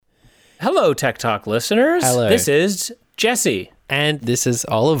Hello, Tech Talk listeners. Hello. This is Jesse. And this is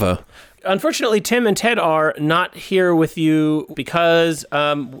Oliver. Unfortunately, Tim and Ted are not here with you because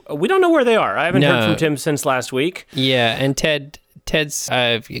we don't know where they are. I haven't heard from Tim since last week. Yeah, and Ted's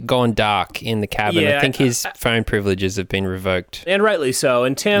gone dark in the cabin. Yeah, I think his phone privileges have been revoked. And rightly so.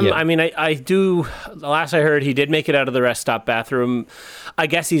 And Tim, Yep. I mean, I do, the last I heard, he did make it out of the rest stop bathroom. I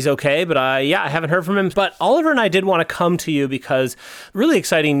guess he's okay, but I haven't heard from him. But Oliver and I did want to come to you because really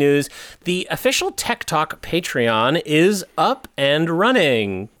exciting news. The official Tech Talk Patreon is up and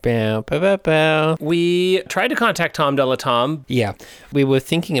running. Bow, bow, bow, bow. We tried to contact Tom Delatom. Yeah, we were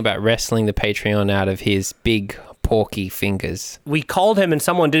thinking about wrestling the Patreon out of his big porky fingers. We called him and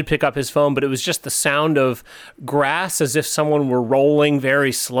someone did pick up his phone, but it was just the sound of grass as if someone were rolling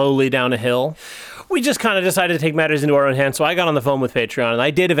very slowly down a hill. We just kind of decided to take matters into our own hands, so I got on the phone with Patreon, and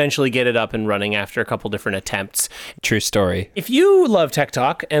I did eventually get it up and running after a couple different attempts. True story. If you love Tech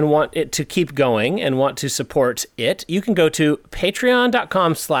Talk and want it to keep going and want to support it, you can go to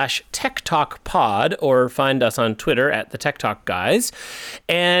patreon.com/techtalkpod or find us on Twitter at the Tech Talk Guys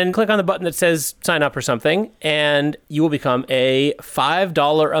and click on the button that says sign up or something, and you will become a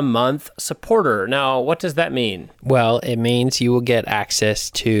 $5 a month supporter. Now, what does that mean? Well, it means you will get access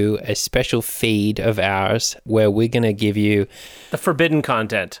to a special feed of ours where we're going to give you The forbidden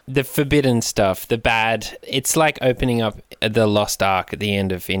content. the forbidden stuff, the bad. It's like opening up the Lost Ark at the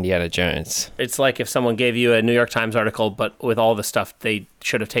end of Indiana Jones. It's like if someone gave you a New York Times article, but with all the stuff they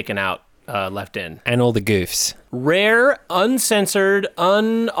should have taken out, left in. And all the goofs. Rare, uncensored,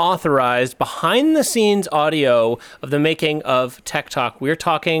 unauthorized, behind-the-scenes audio of the making of Tech Talk. We're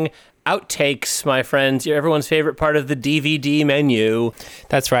talking outtakes, my friends. Everyone's favorite part of the DVD menu.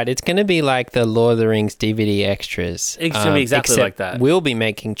 That's right. It's going to be like the Lord of the Rings DVD extras. It's going to be exactly except like that. We'll be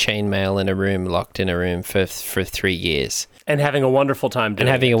making chainmail in a room, locked in a room for 3 years. And having a wonderful time doing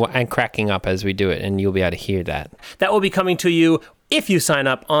it. And cracking up as we do it, and you'll be able to hear that. That will be coming to you if you sign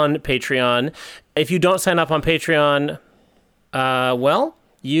up on Patreon. If you don't sign up on Patreon, well,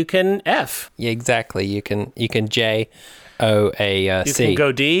 you can F. Yeah, exactly. You can J-O-A-C. You can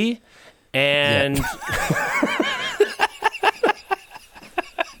go D. And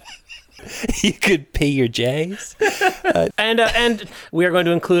you could pee your J's. and we are going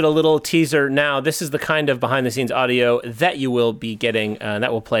to include a little teaser now. This is the kind of behind-the-scenes audio that you will be getting,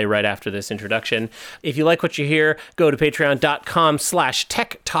 that will play right after this introduction. If you like what you hear, go to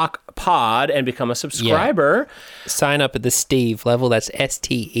patreon.com/techtalkpod and become a subscriber. Yeah. Sign up at the Steve level. That's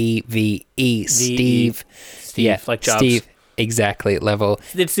STEVE, Steve. Steve, like Jobs. Steve. Exactly, level.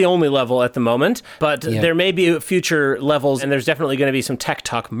 It's the only level at the moment, but there may be future levels, and there's definitely going to be some Tech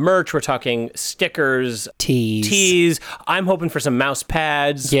Talk merch. We're talking stickers, teas. I'm hoping for some mouse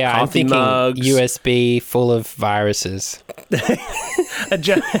pads, yeah, coffee I'm thinking mugs. USB full of viruses.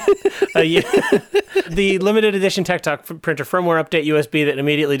 The limited edition Tech Talk printer firmware update USB that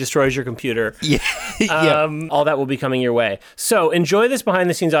immediately destroys your computer. Yeah. All that will be coming your way. So enjoy this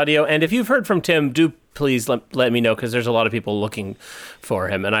behind-the-scenes audio, and if you've heard from Tim, do please let me know, because there's a lot of people looking for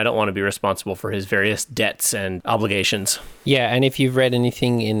him, and I don't want to be responsible for his various debts and obligations. Yeah, and if you've read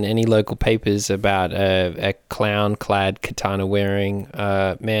anything in any local papers about a clown-clad, katana-wearing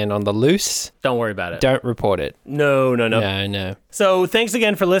man on the loose, don't worry about it. Don't report it. No. No. So thanks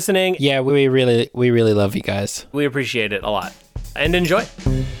again for listening. Yeah, we really love you guys. We appreciate it a lot. And enjoy.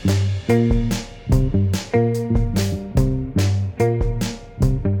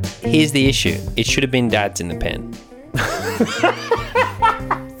 Here's the issue. It should have been Dad's in the pen.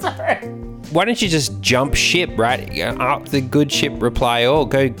 Sorry. Why don't you just jump ship, right? Up the good ship reply all.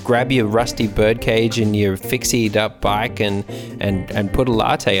 Go grab your rusty birdcage and your fixied up bike and put a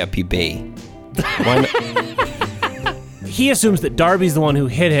latte up your bee. Why not? He assumes that Darby's the one who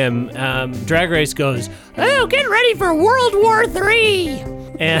hit him. Drag Race goes, "Oh, get ready for World War III!"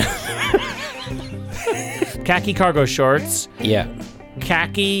 And khaki cargo shorts. Yeah.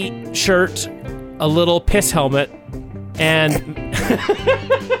 Khaki shirt, a little piss helmet, and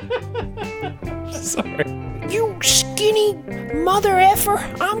sorry. You skinny mother effer,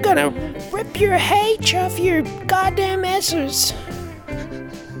 I'm gonna rip your H off your goddamn essers.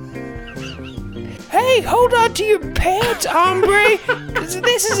 Hey, hold on to your pants, hombre.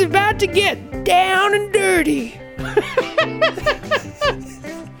 This is about to get down and dirty.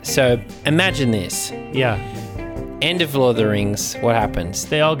 So imagine this. Yeah. End of Lord of the Rings. What happens?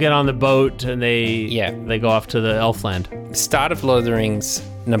 They all get on the boat and they go off to the Elfland. Start of Lord of the Rings,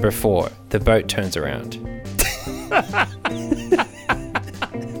 number 4. The boat turns around.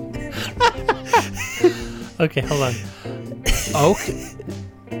 Okay, hold on.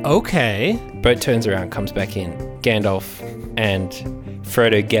 Okay. Boat turns around, comes back in. Gandalf and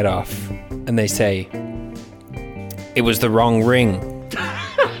Frodo, get off. And they say, it was the wrong ring.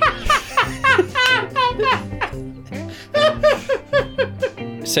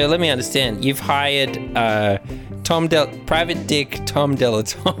 So let me understand. You've hired Private Dick Tom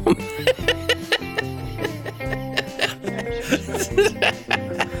Delatom.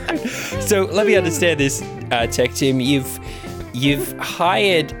 So let me understand this, Tech Tim. You've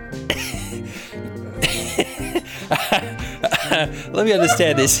hired. Let me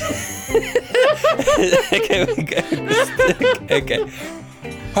understand this. Okay.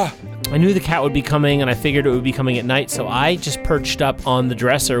 I knew the cat would be coming, and I figured it would be coming at night, so I just perched up on the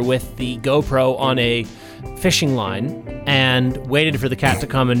dresser with the GoPro on a fishing line and waited for the cat to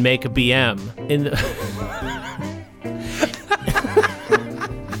come and make a BM.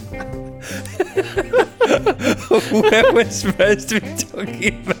 We're supposed to be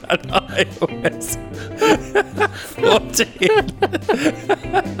talking about iOS 14.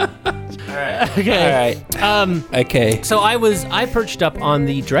 Okay. All right. Okay. So I perched up on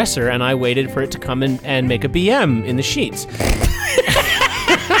the dresser and I waited for it to come and make a BM in the sheets.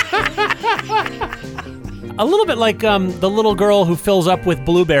 A little bit like the little girl who fills up with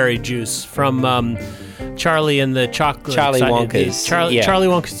blueberry juice from Charlie and the Chocolate. Charlie Wonka's. Charlie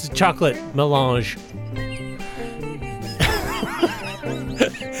Wonka's chocolate melange.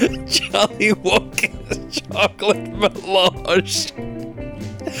 Charlie Wonka's chocolate melange.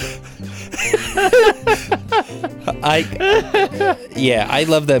 I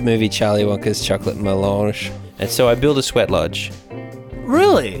love that movie, Charlie Wonka's Chocolate Melange. And so I built a sweat lodge.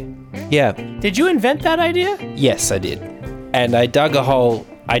 Really? Yeah. Did you invent that idea? Yes, I did. And I dug a hole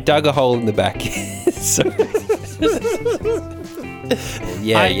in the back. So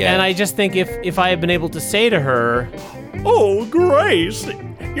And I just think if I had been able to say to her, "Oh, Grace,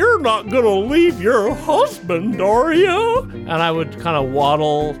 you're not gonna leave your husband, are you?" And I would kind of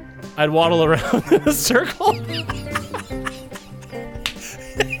waddle around in a circle.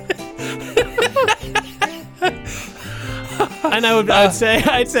 And I'd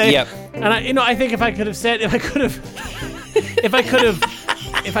say, yep. And I think if I could have,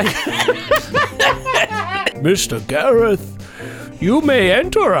 Mr. Gareth, you may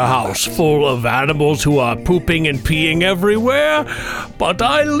enter a house full of animals who are pooping and peeing everywhere, but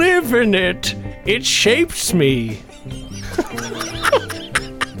I live in it. It shapes me.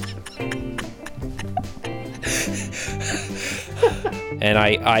 And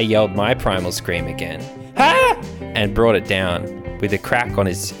I yelled my primal scream again. Ah! And brought it down with a crack on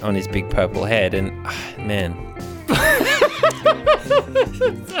his big purple head, and man.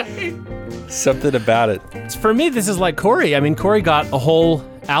 Something about it. For me, this is like Corey. I mean, Corey got a whole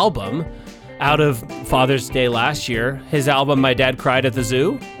album out of Father's Day last year. His album, My Dad Cried at the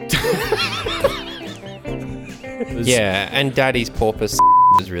Zoo. Yeah, and Daddy's Porpoise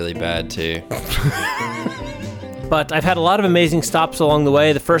was really bad too. But I've had a lot of amazing stops along the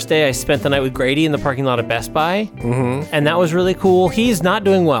way. The first day I spent the night with Grady in the parking lot of Best Buy. Mm-hmm. And that was really cool. He's not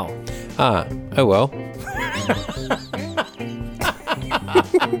doing well. Oh well.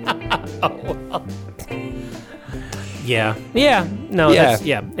 Yeah.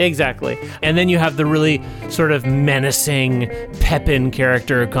 Exactly. And then you have the really sort of menacing Pepin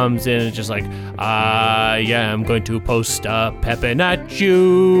character who comes in and just like, I'm going to post Pepin at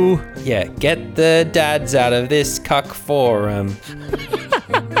you. Yeah, get the dads out of this cuck forum.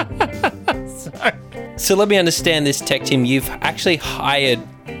 Sorry. So let me understand this, Tech Team. You've actually hired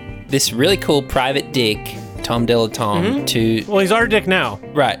this really cool private dick, Tom Delatom, to... Well, he's our dick now.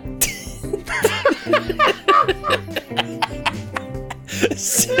 Right.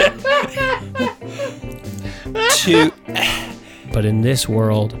 But in this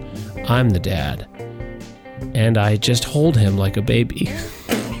world, I'm the dad. And I just hold him like a baby.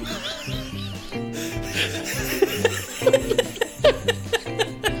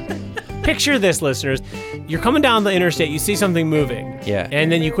 Picture this, listeners. You're coming down the interstate, you see something moving. Yeah.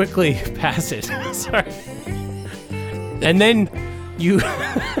 And then you quickly pass it. Sorry. And then you...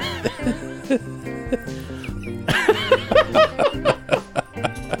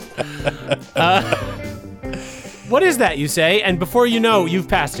 What is that, you say? And before you know, you've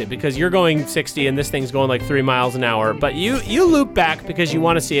passed it because you're going 60 and this thing's going like 3 miles an hour. But you loop back because you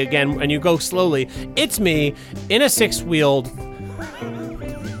want to see again, and you go slowly. It's me in a six-wheeled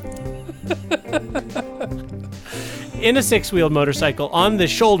motorcycle on the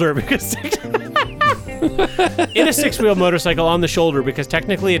shoulder because in a six-wheeled motorcycle on the shoulder because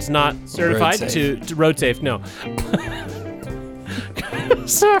technically it's not certified to road safe. No.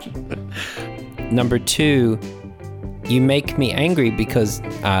 Number 2, you make me angry because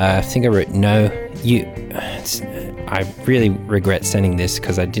I think I wrote no I really regret sending this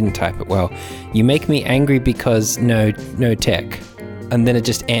because I didn't type it well. You make me angry because no tech. And then it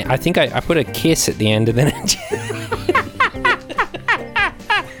just, I think I put a kiss at the end and then it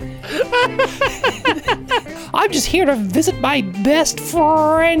I'm just here to visit my best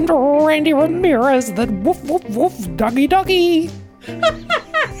friend, Randy Ramirez, the woof, woof, woof, doggy, doggy.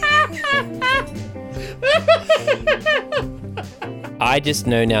 I just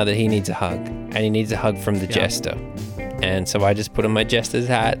know now that he needs a hug, and he needs a hug from the jester. And so I just put on my jester's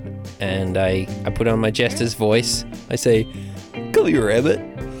hat, and I put on my jester's voice. I say, "Come here, Rabbit.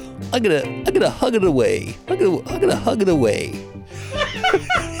 I'm gonna hug it away. I'm gonna hug it away."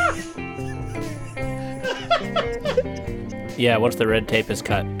 Yeah, once the red tape is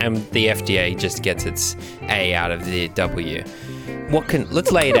cut. And the FDA just gets its A out of the W.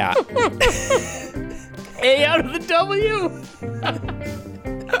 Let's lay it out. A out of the W.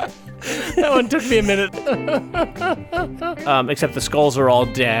 That one took me a minute. Except the skulls are all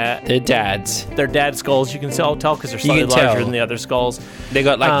They're dads. They're dad skulls. You can tell because they're slightly larger than the other skulls. They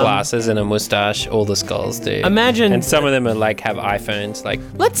got like glasses and a mustache. All the skulls do. Imagine, and some of them are like have iPhones like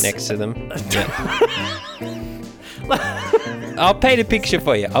next to them. I'll paint a picture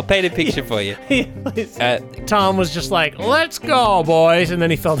for you. Tom was just like, "Let's go, boys," and then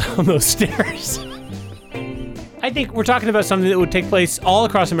he fell down those stairs. I think we're talking about something that would take place all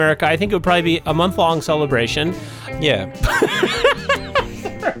across America. I think it would probably be a month-long celebration. Yeah.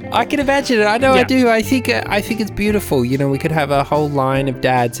 I can imagine it. I know I do. I think it's beautiful. You know, we could have a whole line of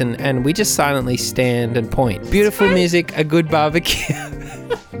dads and we just silently stand and point. Beautiful music, a good barbecue.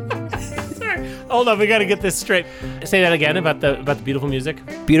 Hold on, we got to get this straight. Say that again about the beautiful music.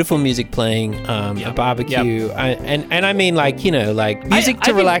 Beautiful music playing, a barbecue, and I mean like, you know, like music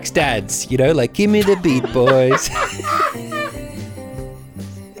to relax dads, you know, like give me the beat, boys.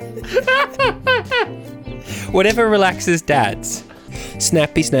 Whatever relaxes dads.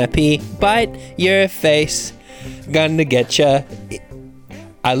 Snappy, snappy, bite your face, gonna get ya.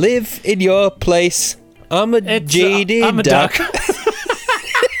 I live in your place. I'm a GD I'm a duck.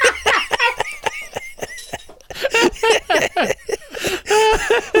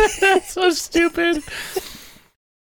 That's so stupid.